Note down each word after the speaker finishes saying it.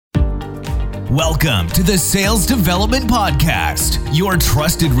Welcome to the Sales Development Podcast, your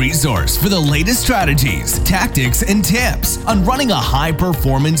trusted resource for the latest strategies, tactics, and tips on running a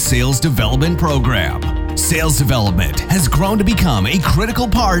high-performance sales development program. Sales development has grown to become a critical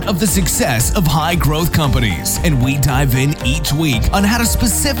part of the success of high-growth companies, and we dive in each week on how to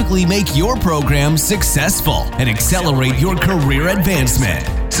specifically make your program successful and accelerate your career advancement.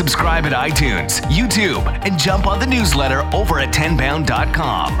 Subscribe at iTunes, YouTube, and jump on the newsletter over at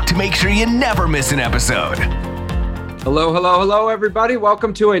 10bound.com to make sure you never miss an episode. Hello, everybody.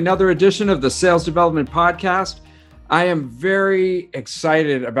 Welcome to another edition of the Sales Development Podcast. I am very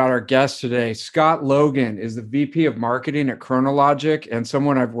excited about our guest today. Scott Logan is the VP of Marketing at Chronologic and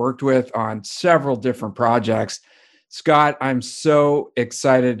someone I've worked with on several different projects. Scott, I'm so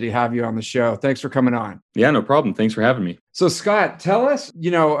excited to have you on the show. Thanks for coming on. Yeah, no problem. Thanks for having me. So Scott, tell us,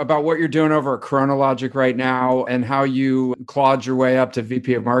 about what you're doing over at Chronologic right now and how you clawed your way up to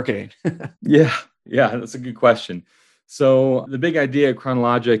VP of Marketing. Yeah, that's a good question. So the big idea at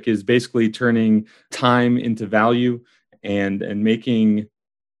Chronologic is basically turning time into value and making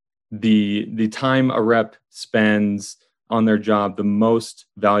the time a rep spends on their job the most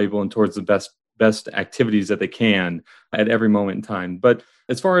valuable and towards the best activities that they can at every moment in time. But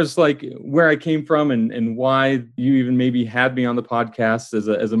as far as like where I came from and why you even maybe had me on the podcast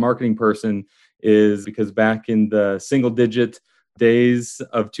as a marketing person is because back in the single digit days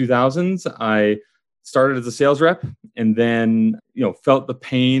of 2000s, I started as a sales rep and then, felt the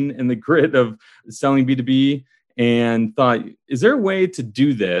pain and the grit of selling B2B and thought, is there a way to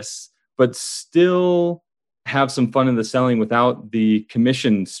do this, but still have some fun in the selling without the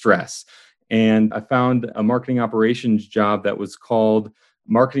commission stress? And I found a marketing operations job that was called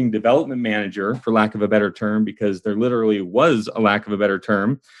marketing development manager, for lack of a better term, because there literally was a lack of a better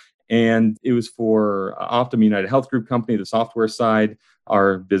term. And it was for Optum United Health Group company, the software side.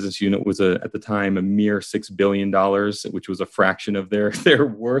 Our business unit was at the time a mere $6 billion, which was a fraction of their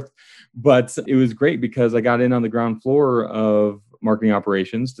worth. But it was great because I got in on the ground floor of marketing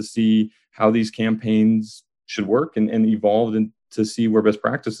operations to see how these campaigns should work and evolved and to see where best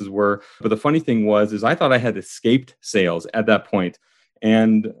practices were. But the funny thing is I thought I had escaped sales at that point.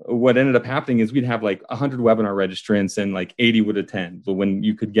 And what ended up happening is we'd have like 100 webinar registrants and like 80 would attend when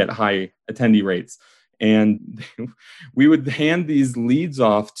you could get high attendee rates. And we would hand these leads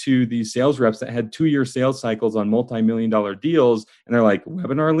off to these sales reps that had 2-year sales cycles on multi-million-dollar deals. And they're like,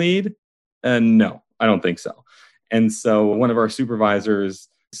 webinar lead? No, I don't think so. And so one of our supervisors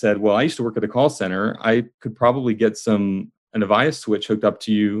said, well, I used to work at a call center. I could probably get an Avaya switch hooked up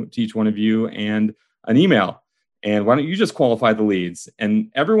to each one of you and an email. And why don't you just qualify the leads? And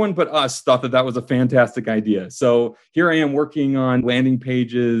everyone but us thought that was a fantastic idea. So here I am working on landing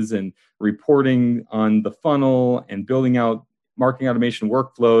pages and reporting on the funnel and building out marketing automation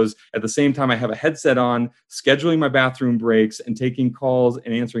workflows. At the same time, I have a headset on, scheduling my bathroom breaks and taking calls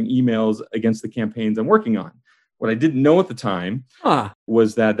and answering emails against the campaigns I'm working on. What I didn't know at the time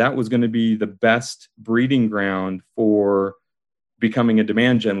was that was going to be the best breeding ground for becoming a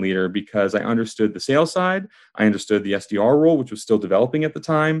demand gen leader because I understood the sales side, I understood the SDR role, which was still developing at the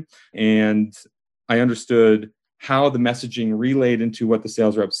time, and I understood how the messaging relayed into what the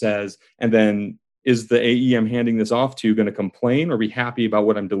sales rep says, and then is the AE I'm handing this off to going to complain or be happy about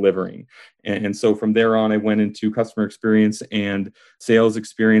what I'm delivering? And so from there on, I went into customer experience and sales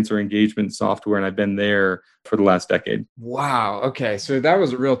experience or engagement software, and I've been there for the last decade. Wow. Okay. So that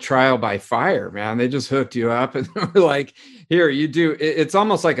was a real trial by fire, man. They just hooked you up and were like, here, you do. It's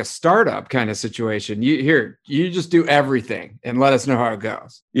almost like a startup kind of situation. You just do everything and let us know how it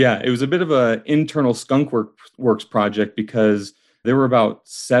goes. Yeah. It was a bit of an internal skunk works project because there were about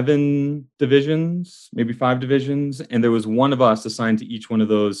 7 divisions, maybe 5 divisions, and there was one of us assigned to each one of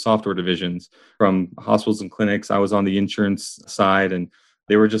those software divisions from hospitals and clinics. I was on the insurance side, and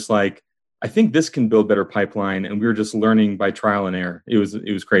they were just like, I think this can build better pipeline, and we were just learning by trial and error. It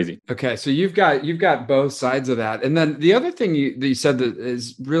was crazy. Okay, so you've got both sides of that, and then the other thing that you said that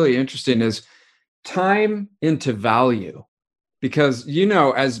is really interesting is time into value. Because,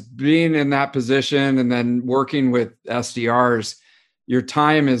 as being in that position and then working with SDRs, your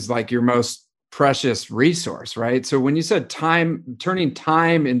time is like your most precious resource, right? So when you said turning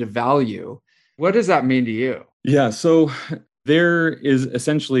time into value, what does that mean to you? Yeah, so there is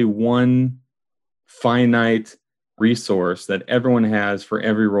essentially one finite resource that everyone has for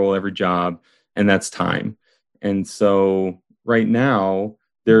every role, every job, and that's time. And so right now,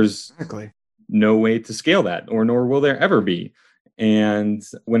 there's no way to scale that, nor will there ever be. And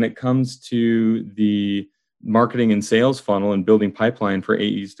when it comes to the marketing and sales funnel and building pipeline for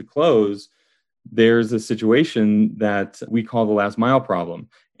AEs to close, there's a situation that we call the last mile problem.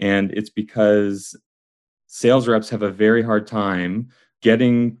 And it's because sales reps have a very hard time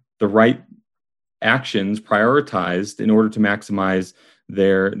getting the right actions prioritized in order to maximize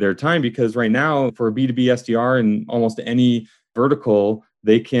their time. Because right now, for a B2B SDR in almost any vertical,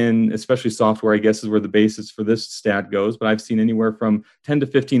 they can, especially software, I guess is where the basis for this stat goes, but I've seen anywhere from 10 to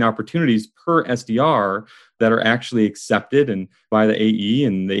 15 opportunities per SDR that are actually accepted and by the AE,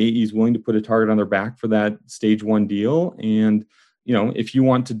 and the AE is willing to put a target on their back for that stage one deal. And if you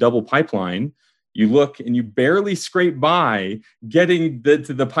want to double pipeline, you look and you barely scrape by getting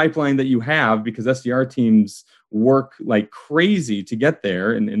to the pipeline that you have, because SDR teams work like crazy to get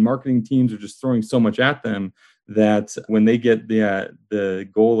there, and marketing teams are just throwing so much at them that when they get the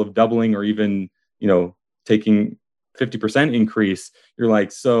goal of doubling or even taking 50% increase, you're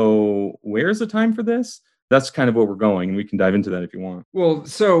like, so where's the time for this? That's kind of what we're going, and we can dive into that if you want. Well,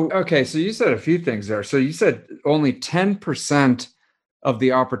 so you said a few things there. So you said only 10% of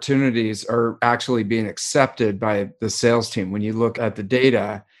the opportunities are actually being accepted by the sales team when you look at the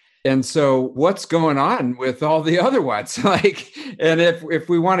data. And so what's going on with all the other ones? And if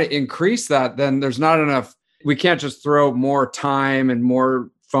we want to increase that, then there's not enough. We can't just throw more time and more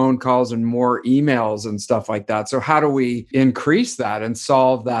phone calls and more emails and stuff like that. So how do we increase that and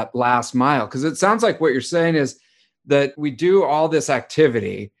solve that last mile? Because it sounds like what you're saying is that we do all this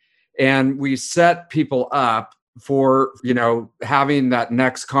activity and we set people up for, having that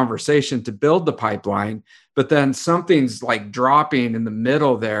next conversation to build the pipeline, but then something's like dropping in the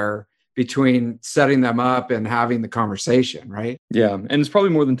middle there between setting them up and having the conversation, right? Yeah. And it's probably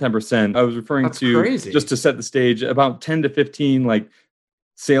more than 10%. I was referring That's to crazy. Just to set the stage, about 10 to 15 like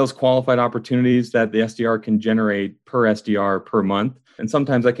sales qualified opportunities that the SDR can generate per SDR per month. And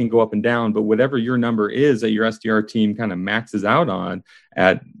sometimes that can go up and down, but whatever your number is that your SDR team kind of maxes out on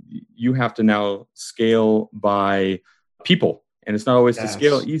you have to now scale by people. And it's not always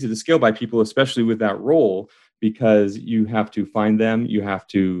easy to scale by people, especially with that role, because you have to find them, you have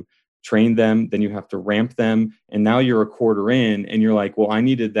to train them, then you have to ramp them. And now you're a quarter in and you're like, well, I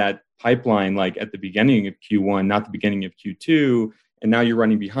needed that pipeline like at the beginning of Q1, not the beginning of Q2. And now you're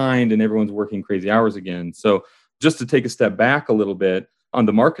running behind and everyone's working crazy hours again. So just to take a step back a little bit on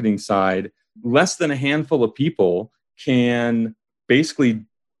the marketing side, less than a handful of people can basically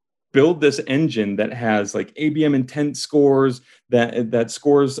build this engine that has like ABM intent scores that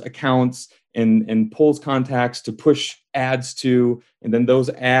scores accounts and pulls contacts to push ads to, and then those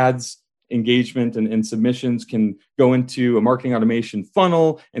ads engagement and submissions can go into a marketing automation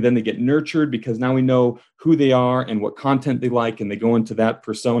funnel, and then they get nurtured because now we know who they are and what content they like, and they go into that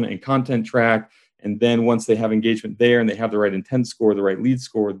persona and content track. And then once they have engagement there and they have the right intent score, the right lead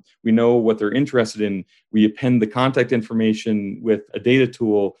score, we know what they're interested in. We append the contact information with a data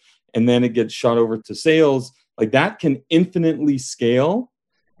tool, and then it gets shot over to sales. Like that can infinitely scale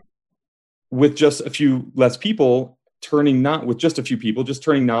with just a few less people turning knobs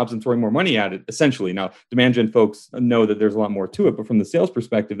and throwing more money at it, essentially. Now, demand gen folks know that there's a lot more to it, but from the sales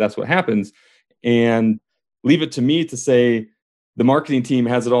perspective, that's what happens. And leave it to me to say the marketing team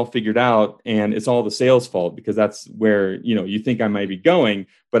has it all figured out and it's all the sales fault, because that's where, you think I might be going,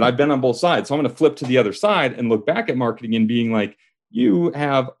 but I've been on both sides. So I'm going to flip to the other side and look back at marketing and being like, you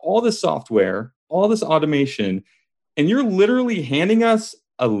have all this software, all this automation, and you're literally handing us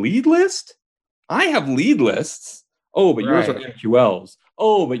a lead list? I have lead lists. Oh, but yours are MQLs.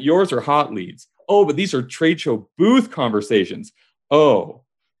 Oh, but yours are hot leads. Oh, but these are trade show booth conversations. Oh,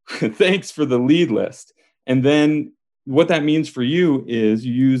 thanks for the lead list. And then what that means for you is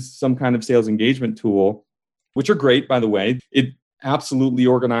you use some kind of sales engagement tool, which are great, by the way. It absolutely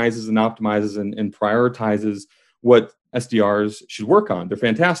organizes and optimizes and prioritizes what SDRs should work on. They're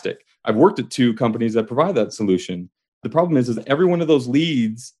fantastic. I've worked at 2 companies that provide that solution. The problem is every one of those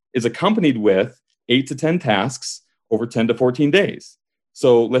leads is accompanied with 8 to 10 tasks over 10 to 14 days.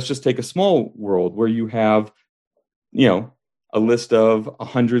 So let's just take a small world where you have, a list of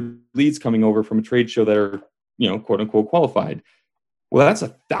 100 leads coming over from a trade show that are, quote unquote qualified. Well, that's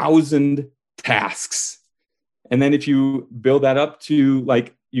 1,000 tasks. And then if you build that up to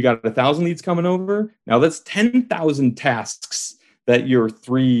like, you got 1,000 leads coming over, now that's 10,000 tasks that your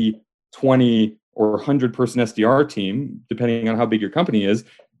 3, 20, or 100 person SDR team, depending on how big your company is,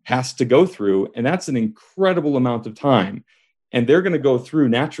 has to go through. And that's an incredible amount of time. And they're going to go through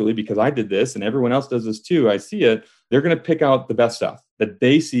naturally, because I did this and everyone else does this too. I see it. They're going to pick out the best stuff that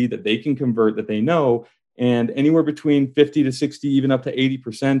they see, that they can convert, that they know. And anywhere between 50 to 60, even up to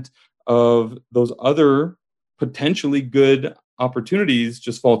 80% of those other potentially good opportunities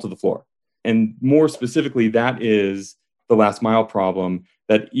just fall to the floor. And more specifically, that is the last mile problem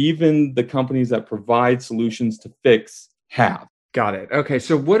that even the companies that provide solutions to fix have. Got it. Okay.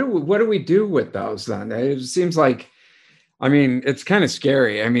 So what do we do with those then? It seems like, I mean, it's kind of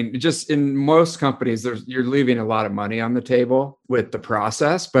scary. I mean, just in most companies, you're leaving a lot of money on the table with the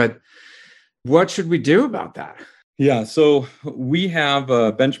process, but what should we do about that? Yeah, so we have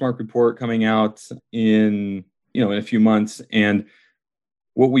a benchmark report coming out in a few months, and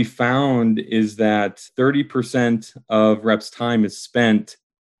what we found is that 30% of reps' time is spent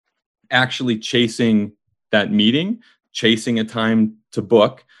actually chasing that meeting, chasing a time to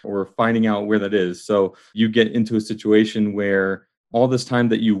book or finding out where that is. So you get into a situation where all this time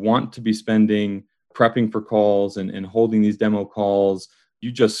that you want to be spending prepping for calls and holding these demo calls,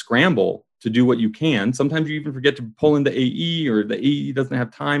 you just scramble to do what you can. Sometimes you even forget to pull in the AE, or the AE doesn't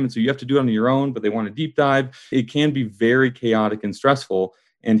have time. And so you have to do it on your own, but they want a deep dive. It can be very chaotic and stressful.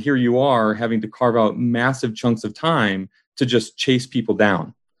 And here you are having to carve out massive chunks of time to just chase people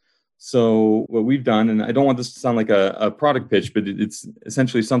down. So what we've done, and I don't want this to sound like a product pitch, but it's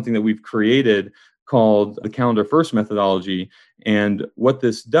essentially something that we've created called the calendar first methodology. And what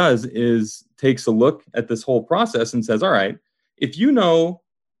this does is takes a look at this whole process and says, all right, if you know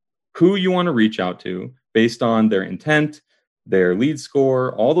who you want to reach out to based on their intent, their lead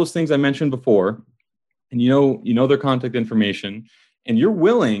score, all those things I mentioned before, and you know their contact information, and you're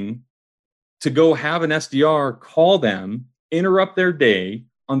willing to go have an SDR call them, interrupt their day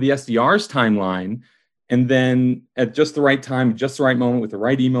on the SDR's timeline, and then at just the right time, just the right moment, with the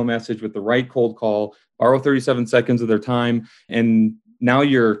right email message, with the right cold call, borrow 37 seconds of their time, and now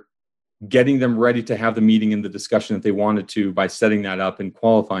you're getting them ready to have the meeting and the discussion that they wanted to by setting that up and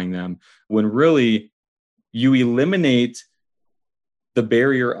qualifying them, when really you eliminate the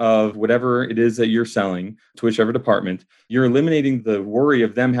barrier of whatever it is that you're selling to whichever department. You're eliminating the worry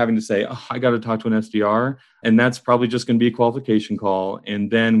of them having to say, oh, I got to talk to an SDR. And that's probably just going to be a qualification call.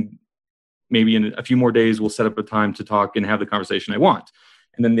 And then maybe in a few more days, we'll set up a time to talk and have the conversation I want.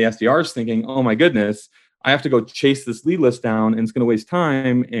 And then the SDR is thinking, oh my goodness, I have to go chase this lead list down, and it's going to waste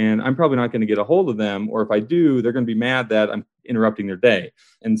time, and I'm probably not going to get a hold of them. Or if I do, they're going to be mad that I'm interrupting their day.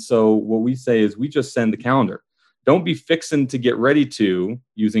 And so what we say is we just send the calendar. Don't be fixing to get ready to,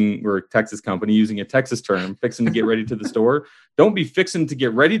 we're a Texas company, using a Texas term, fixing to get ready to the store. Don't be fixing to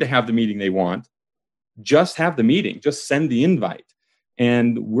get ready to have the meeting they want. Just have the meeting. Just send the invite.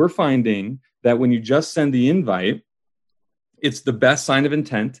 And we're finding that when you just send the invite, it's the best sign of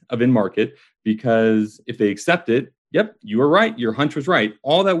intent of in market, because if they accept it, yep, you were right. Your hunch was right.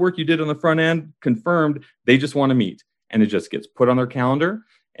 All that work you did on the front end confirmed they just want to meet. And it just gets put on their calendar.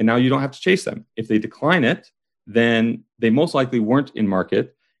 And now you don't have to chase them. If they decline it, then they most likely weren't in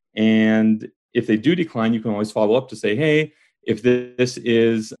market. And if they do decline, you can always follow up to say, hey, if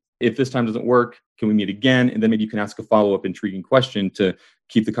this time doesn't work, can we meet again? And then maybe you can ask a follow-up intriguing question to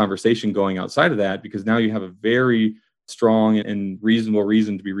keep the conversation going outside of that, because now you have a very strong and reasonable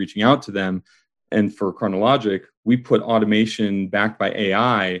reason to be reaching out to them. And for Chronologic, we put automation backed by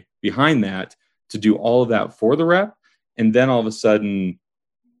AI behind that to do all of that for the rep. And then all of a sudden,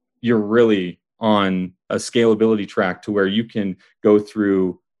 you're really on a scalability track to where you can go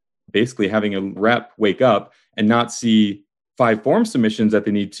through basically having a rep wake up and not see 5 form submissions that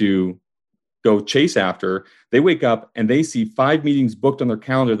they need to go chase after. They wake up and they see 5 meetings booked on their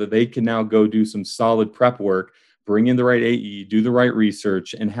calendar that they can now go do some solid prep work, bring in the right AE, do the right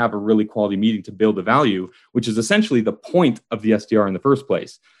research, and have a really quality meeting to build the value, which is essentially the point of the SDR in the first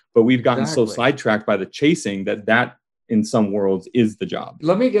place. But we've gotten so sidetracked by the chasing that in some worlds is the job.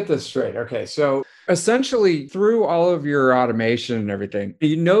 Let me get this straight. Okay. So essentially, through all of your automation and everything,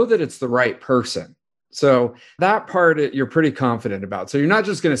 you know that it's the right person. So that part you're pretty confident about. So you're not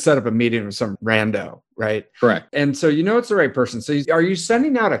just going to set up a meeting with some rando, right? Correct. And so you know it's the right person. So are you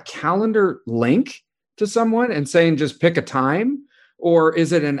sending out a calendar link to someone and saying just pick a time? Or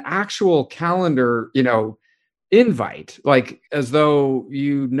is it an actual calendar, invite, like as though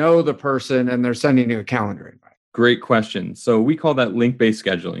you know the person and they're sending you a calendar invite? Great question. So we call that link-based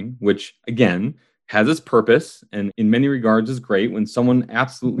scheduling, which again has its purpose and in many regards is great. When someone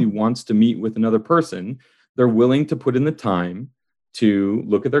absolutely wants to meet with another person, they're willing to put in the time to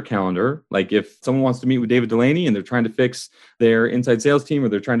look at their calendar. Like if someone wants to meet with David Delaney and they're trying to fix their inside sales team, or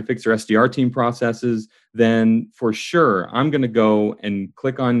they're trying to fix their SDR team processes, then for sure, I'm going to go and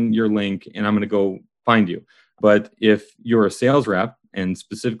click on your link and I'm going to go find you. But if you're a sales rep, and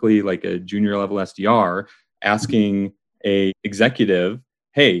specifically like a junior level SDR, asking a executive,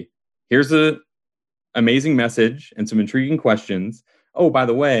 hey, here's a amazing message and some intriguing questions. Oh, by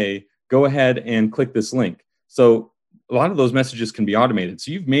the way, go ahead and click this link. So a lot of those messages can be automated.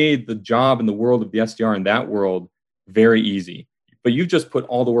 So you've made the job in the world of the SDR in that world very easy, but you've just put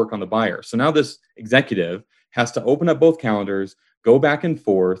all the work on the buyer. So now this executive has to open up both calendars, go back and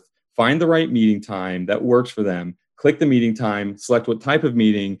forth, find the right meeting time that works for them, click the meeting time, select what type of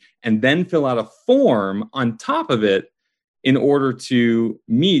meeting, and then fill out a form on top of it in order to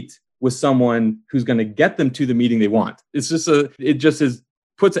meet with someone who's going to get them to the meeting they want. It just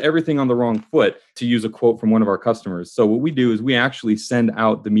puts everything on the wrong foot, to use a quote from one of our customers. So what we do is we actually send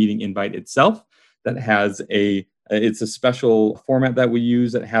out the meeting invite itself that has it's a special format that we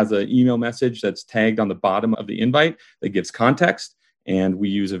use that has an email message that's tagged on the bottom of the invite that gives context. And we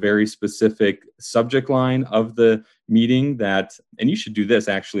use a very specific subject line of the meeting and you should do this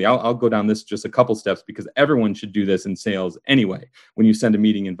actually. I'll go down this just a couple steps, because everyone should do this in sales anyway. When you send a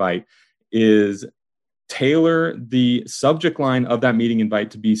meeting invite, is tailor the subject line of that meeting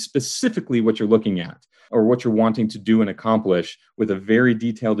invite to be specifically what you're looking at or what you're wanting to do and accomplish, with a very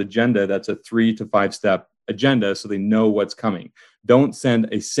detailed agenda that's a 3 to 5 step agenda, so they know what's coming. Don't send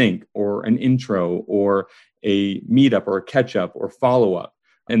a sync or an intro or a meetup or a catch up or follow up.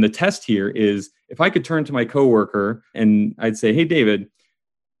 And the test here is, if I could turn to my coworker and I'd say, hey, David,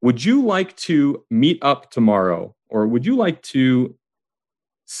 would you like to meet up tomorrow? Or would you like to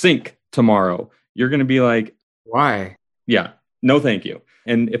sync tomorrow? You're going to be like, why? Yeah, no, thank you.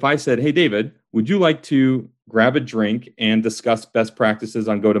 And if I said, hey, David, would you like to grab a drink and discuss best practices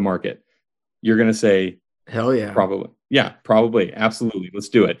on go-to-market? You're going to say, hell yeah. Probably. Yeah, probably. Absolutely. Let's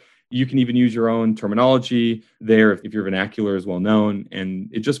do it. You can even use your own terminology there if your vernacular is well known, and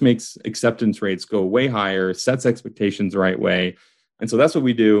it just makes acceptance rates go way higher, sets expectations the right way. And so that's what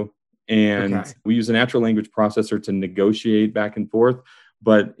we do. And we use a natural language processor to negotiate back and forth.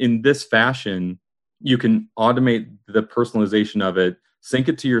 But in this fashion, you can automate the personalization of it, sync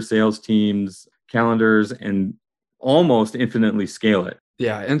it to your sales team's calendars, and almost infinitely scale it.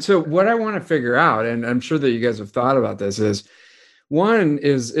 Yeah. And so what I want to figure out, and I'm sure that you guys have thought about this, is one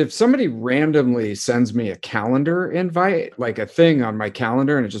is, if somebody randomly sends me a calendar invite, like a thing on my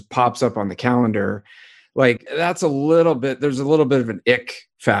calendar, and it just pops up on the calendar, like there's a little bit of an ick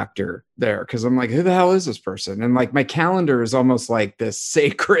factor there, because I'm like, who the hell is this person? And like my calendar is almost like this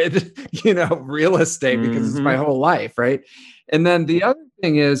sacred, real estate, because it's my whole life, right? And then the other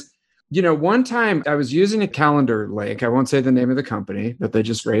thing is, one time I was using a calendar link. I won't say the name of the company, but they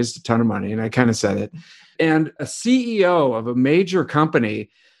just raised a ton of money, and I kind of said it. And a CEO of a major company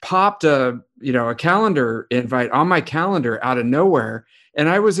popped a calendar invite on my calendar out of nowhere. And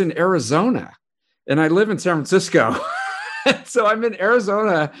I was in Arizona, and I live in San Francisco. So I'm in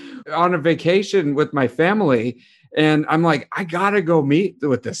Arizona on a vacation with my family. And I'm like, I got to go meet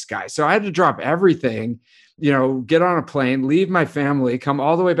with this guy. So I had to drop everything, get on a plane, leave my family, come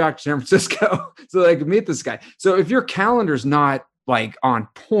all the way back to San Francisco so that I could meet this guy. So if your calendar's not like on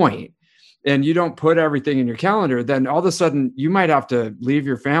point and you don't put everything in your calendar, then all of a sudden you might have to leave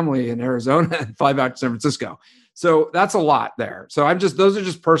your family in Arizona and fly back to San Francisco. So that's a lot there. So those are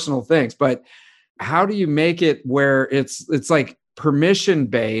just personal things. But how do you make it where it's like permission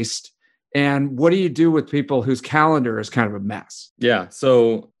based? And what do you do with people whose calendar is kind of a mess? Yeah.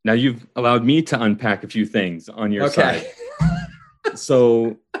 So now you've allowed me to unpack a few things on your side.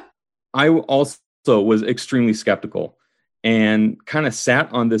 So I also was extremely skeptical and kind of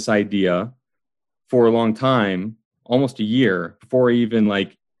sat on this idea for a long time, almost a year, before I even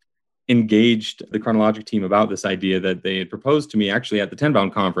engaged the Chronologic team about this idea that they had proposed to me. Actually, at the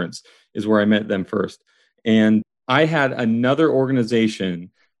 10-Bound conference is where I met them first. And I had another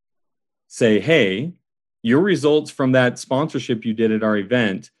organization say, hey, your results from that sponsorship you did at our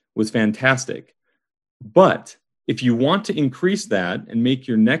event was fantastic. But if you want to increase that and make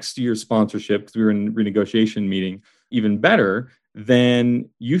your next year's sponsorship, because we were in a renegotiation meeting, even better, then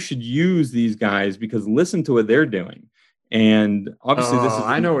you should use these guys, because listen to what they're doing. And obviously this is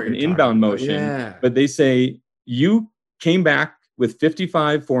an inbound motion, but they say you came back with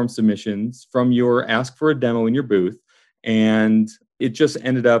 55 form submissions from your ask for a demo in your booth, and it just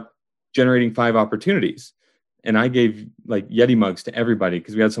ended up generating 5 opportunities. And I gave Yeti mugs to everybody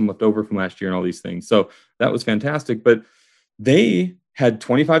because we had some left over from last year and all these things. So that was fantastic. But they had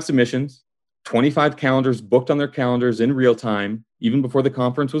 25 submissions, 25 calendars booked on their calendars in real time, even before the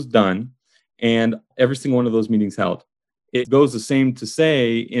conference was done. And every single one of those meetings held. It goes the same to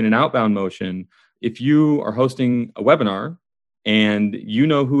say in an outbound motion, if you are hosting a webinar and you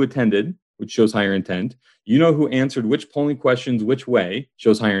know who attended, which shows higher intent, you know who answered which polling questions which way,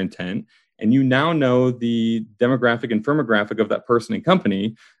 shows higher intent, and you now know the demographic and firmographic of that person and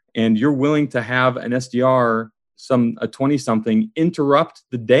company, and you're willing to have an SDR, a 20-something, interrupt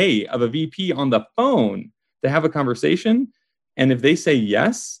the day of a VP on the phone to have a conversation, and if they say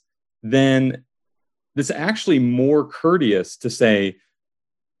yes, then it's actually more courteous to say,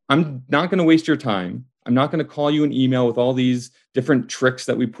 I'm not going to waste your time. I'm not going to call you an email with all these different tricks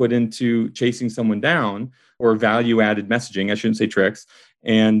that we put into chasing someone down, or value added messaging. I shouldn't say tricks.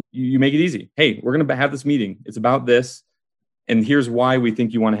 And you make it easy. Hey, we're going to have this meeting. It's about this. And here's why we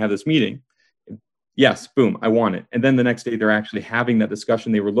think you want to have this meeting. Yes, boom, I want it. And then the next day they're actually having that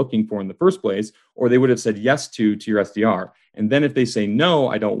discussion they were looking for in the first place, or they would have said yes to your SDR. And then if they say, no,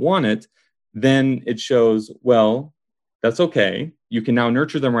 I don't want it, then it shows, well, that's okay. You can now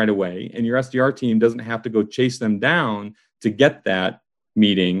nurture them right away. And your SDR team doesn't have to go chase them down to get that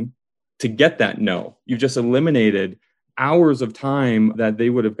meeting, to get that no. You've just eliminated hours of time that they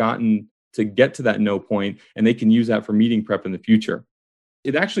would have gotten to get to that no point, and they can use that for meeting prep in the future.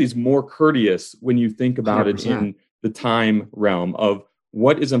 It actually is more courteous when you think about 100%. It in the time realm of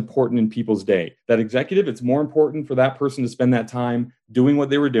what is important in people's day. That executive, it's more important for that person to spend that time doing what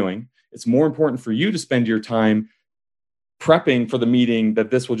they were doing. It's more important for you to spend your time prepping for the meeting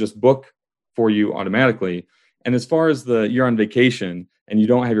that this will just book for you automatically. And as far as you're on vacation and you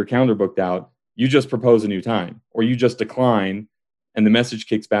don't have your calendar booked out, you just propose a new time, or you just decline, and the message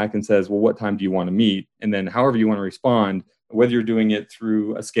kicks back and says, well, what time do you want to meet? And then however you want to respond, whether you're doing it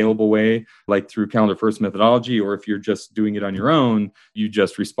through a scalable way, like through calendar first methodology, or if you're just doing it on your own, you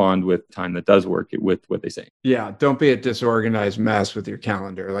just respond with time that does work with what they say. Yeah. Don't be a disorganized mess with your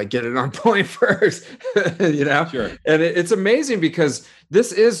calendar. Like, get it on point first, Sure. And it's amazing because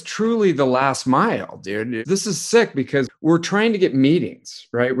this is truly the last mile, dude. This is sick because we're trying to get meetings,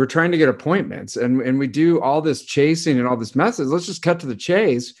 right? We're trying to get appointments, and we do all this chasing and all this message. Let's just cut to the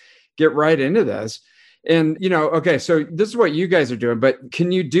chase, get right into this. And, okay, so this is what you guys are doing, but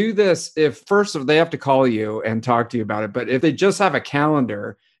can you do this if first they have to call you and talk to you about it, but if they just have a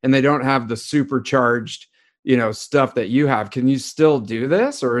calendar and they don't have the supercharged, stuff that you have, can you still do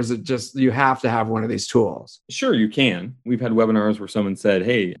this? Or is it just, you have to have one of these tools? Sure, you can. We've had webinars where someone said,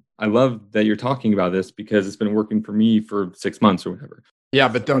 hey, I love that you're talking about this because it's been working for me for 6 months or whatever. Yeah,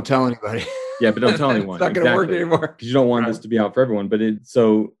 but don't tell anybody. Yeah, but don't tell anyone. It's not going to work anymore. Because you don't want this to be out for everyone. But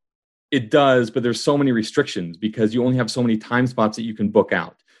it does, but there's so many restrictions because you only have so many time spots that you can book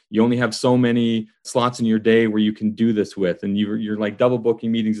out. You only have so many slots in your day where you can do this with, and you're like double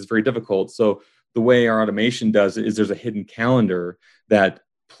booking meetings is very difficult. So the way our automation does it is there's a hidden calendar that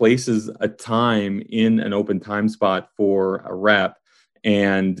places a time in an open time spot for a rep,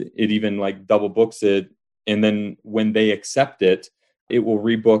 and it even like double books it. And then when they accept it, it will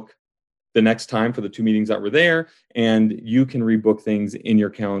rebook the next time for the 2 meetings that were there, and you can rebook things in your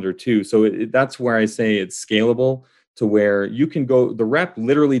calendar too. So that's where I say it's scalable to where you can go, the rep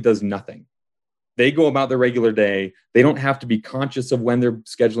literally does nothing. They go about their regular day. They don't have to be conscious of when they're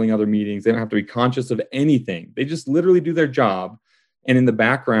scheduling other meetings. They don't have to be conscious of anything. They just literally do their job. And in the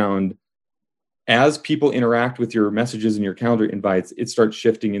background, as people interact with your messages and your calendar invites, it starts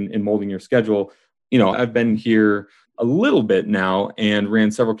shifting and molding your schedule. I've been here a little bit now and ran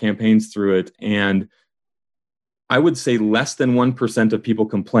several campaigns through it. And I would say less than 1% of people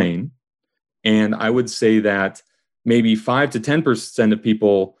complain. And I would say that maybe 5 to 10% of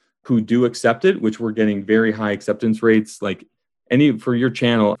people who do accept it, which we're getting very high acceptance rates, like for your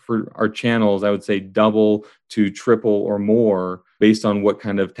channel, for our channels, I would say double to triple or more based on what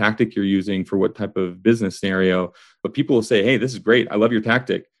kind of tactic you're using for what type of business scenario. But people will say, hey, this is great. I love your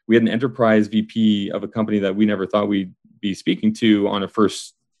tactic. We had an enterprise VP of a company that we never thought we'd be speaking to on a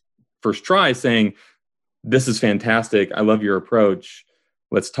first try saying, this is fantastic. I love your approach.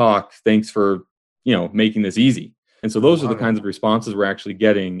 Let's talk. Thanks for, making this easy. And so those are the kinds of responses we're actually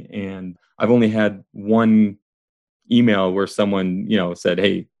getting. And I've only had one email where someone, said,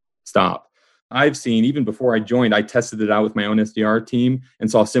 hey, stop. I've seen, even before I joined, I tested it out with my own SDR team and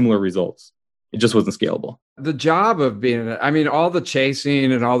saw similar results. It just wasn't scalable. The job of all the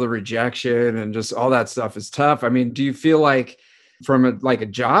chasing and all the rejection and just all that stuff is tough. Do you feel like from a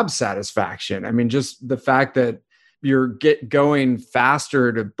job satisfaction, just the fact that you're going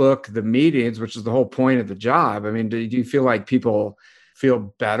faster to book the meetings, which is the whole point of the job. Do you feel like people feel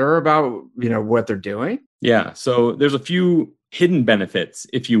better about, what they're doing? Yeah. So there's a few hidden benefits,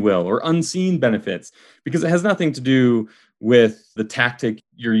 if you will, or unseen benefits, because it has nothing to do with the tactic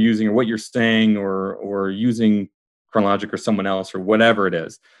you're using or what you're saying or using Chronologic or someone else or whatever it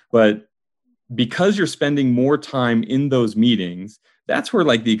is. But because you're spending more time in those meetings, that's where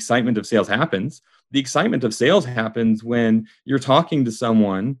the excitement of sales happens. The excitement of sales happens when you're talking to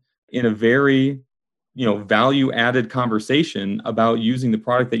someone in a very, value added conversation about using the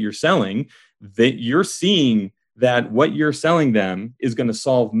product that you're selling, that you're seeing that what you're selling them is going to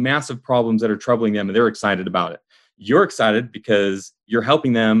solve massive problems that are troubling them, and they're excited about it. You're excited because you're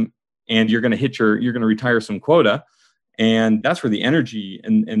helping them and you're going to retire some quota. And that's where the energy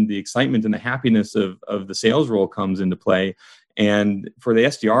and the excitement and the happiness of the sales role comes into play. And for the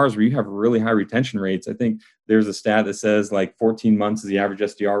SDRs, where you have really high retention rates, I think there's a stat that says like 14 months is the average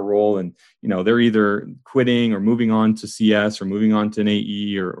SDR role. And, they're either quitting or moving on to CS or moving on to an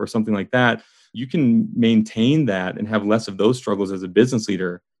AE or something like that. You can maintain that and have less of those struggles as a business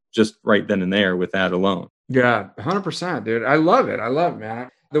leader just right then and there with that alone. Yeah, 100%, dude. I love it, man.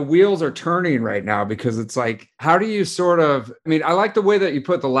 The wheels are turning right now because it's like, how do you I like the way that you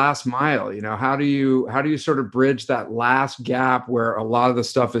put the last mile, how do you sort of bridge that last gap where a lot of the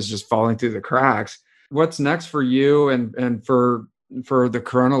stuff is just falling through the cracks? What's next for you and for the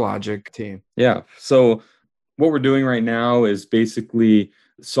Chronologic team? Yeah. So what we're doing right now is basically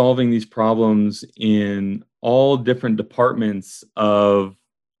solving these problems in all different departments of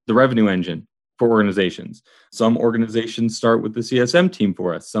the revenue engine for organizations. Some organizations start with the CSM team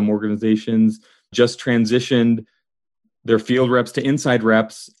for us. Some organizations just transitioned their field reps to inside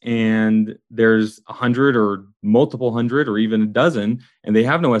reps, and there's 100 or multiple 100 or even a dozen, and they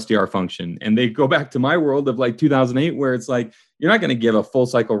have no SDR function. And they go back to my world of like 2008, where it's like, you're not going to give a full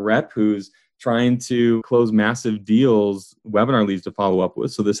cycle rep who's trying to close massive deals, webinar leads to follow up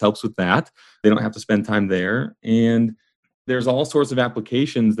with. So this helps with that. They don't have to spend time there. And there's all sorts of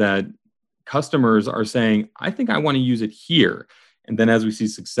applications that customers are saying, I think I want to use it here. And then as we see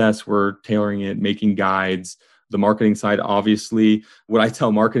success, we're tailoring it, making guides. The marketing side, obviously, what I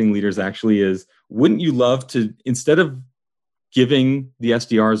tell marketing leaders actually is, wouldn't you love to, instead of giving the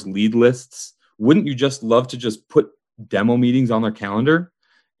SDRs lead lists, wouldn't you just love to just put demo meetings on their calendar?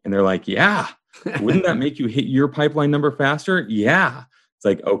 And they're like, yeah. Wouldn't that make you hit your pipeline number faster? Yeah. It's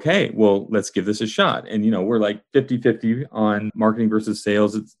like, okay, well, let's give this a shot. And, we're like 50-50 on marketing versus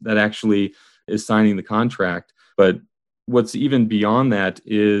sales. That actually is signing the contract. But what's even beyond that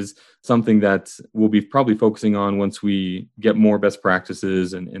is something that we'll be probably focusing on once we get more best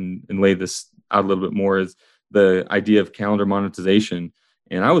practices and lay this out a little bit more, is the idea of calendar monetization.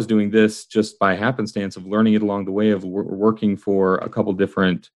 And I was doing this just by happenstance of learning it along the way of working for a couple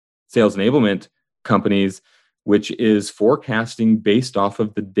different sales enablement companies, which is forecasting based off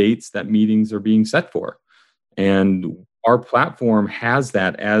of the dates that meetings are being set for. And our platform has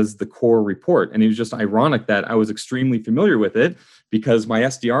that as the core report. And it was just ironic that I was extremely familiar with it, because my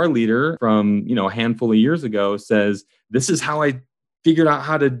SDR leader from, a handful of years ago says, this is how I figured out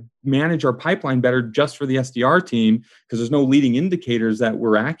how to manage our pipeline better just for the SDR team, because there's no leading indicators that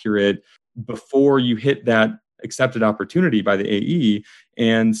were accurate before you hit that accepted opportunity by the AE.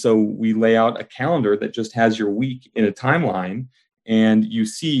 And so we lay out a calendar that just has your week in a timeline, and you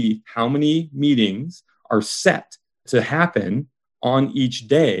see how many meetings are set to happen on each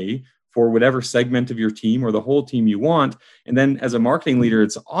day for whatever segment of your team or the whole team you want. And then as a marketing leader,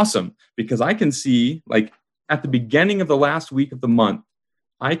 it's awesome because I can see, like, at the beginning of the last week of the month,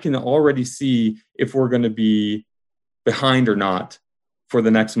 I can already see if we're going to be behind or not for the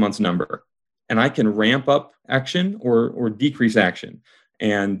next month's number. And I can ramp up action or decrease action.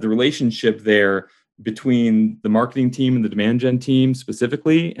 And the relationship there between the marketing team and the demand gen team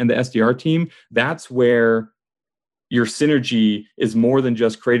specifically and the SDR team, that's where your synergy is more than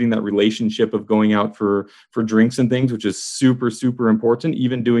just creating that relationship of going out for drinks and things, which is super, super important.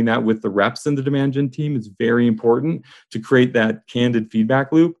 Even doing that with the reps in the demand gen team is very important to create that candid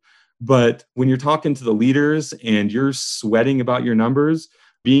feedback loop. But when you're talking to the leaders and you're sweating about your numbers,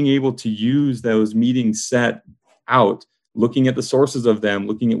 being able to use those meetings set out, looking at the sources of them,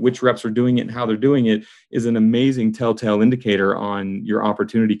 looking at which reps are doing it and how they're doing it, is an amazing telltale indicator on your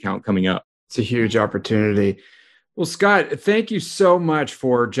opportunity count coming up. It's a huge opportunity. Well, Scott, thank you so much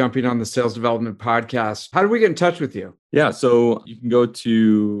for jumping on the Sales Development Podcast. How do we get in touch with you? Yeah, so you can go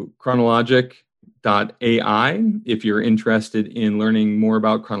to chronologic.ai if you're interested in learning more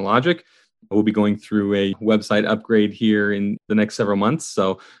about Chronologic. We'll be going through a website upgrade here in the next several months,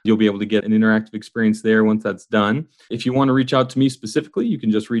 so you'll be able to get an interactive experience there once that's done. If you want to reach out to me specifically, you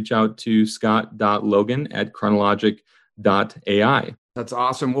can just reach out to scott.logan@chronologic.ai. That's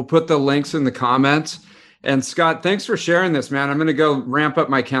awesome. We'll put the links in the comments. And Scott, thanks for sharing this, man. I'm going to go ramp up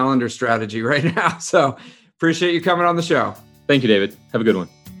my calendar strategy right now. So appreciate you coming on the show. Thank you, David. Have a good one.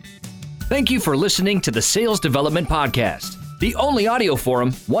 Thank you for listening to the Sales Development Podcast, the only audio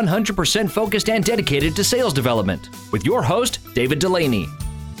forum 100% focused and dedicated to sales development, with your host, David Delaney.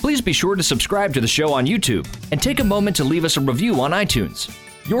 Please be sure to subscribe to the show on YouTube and take a moment to leave us a review on iTunes.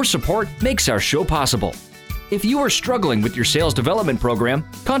 Your support makes our show possible. If you are struggling with your sales development program,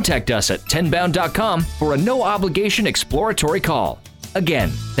 contact us at 10bound.com for a no-obligation exploratory call. Again,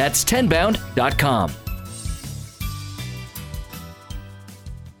 that's 10bound.com.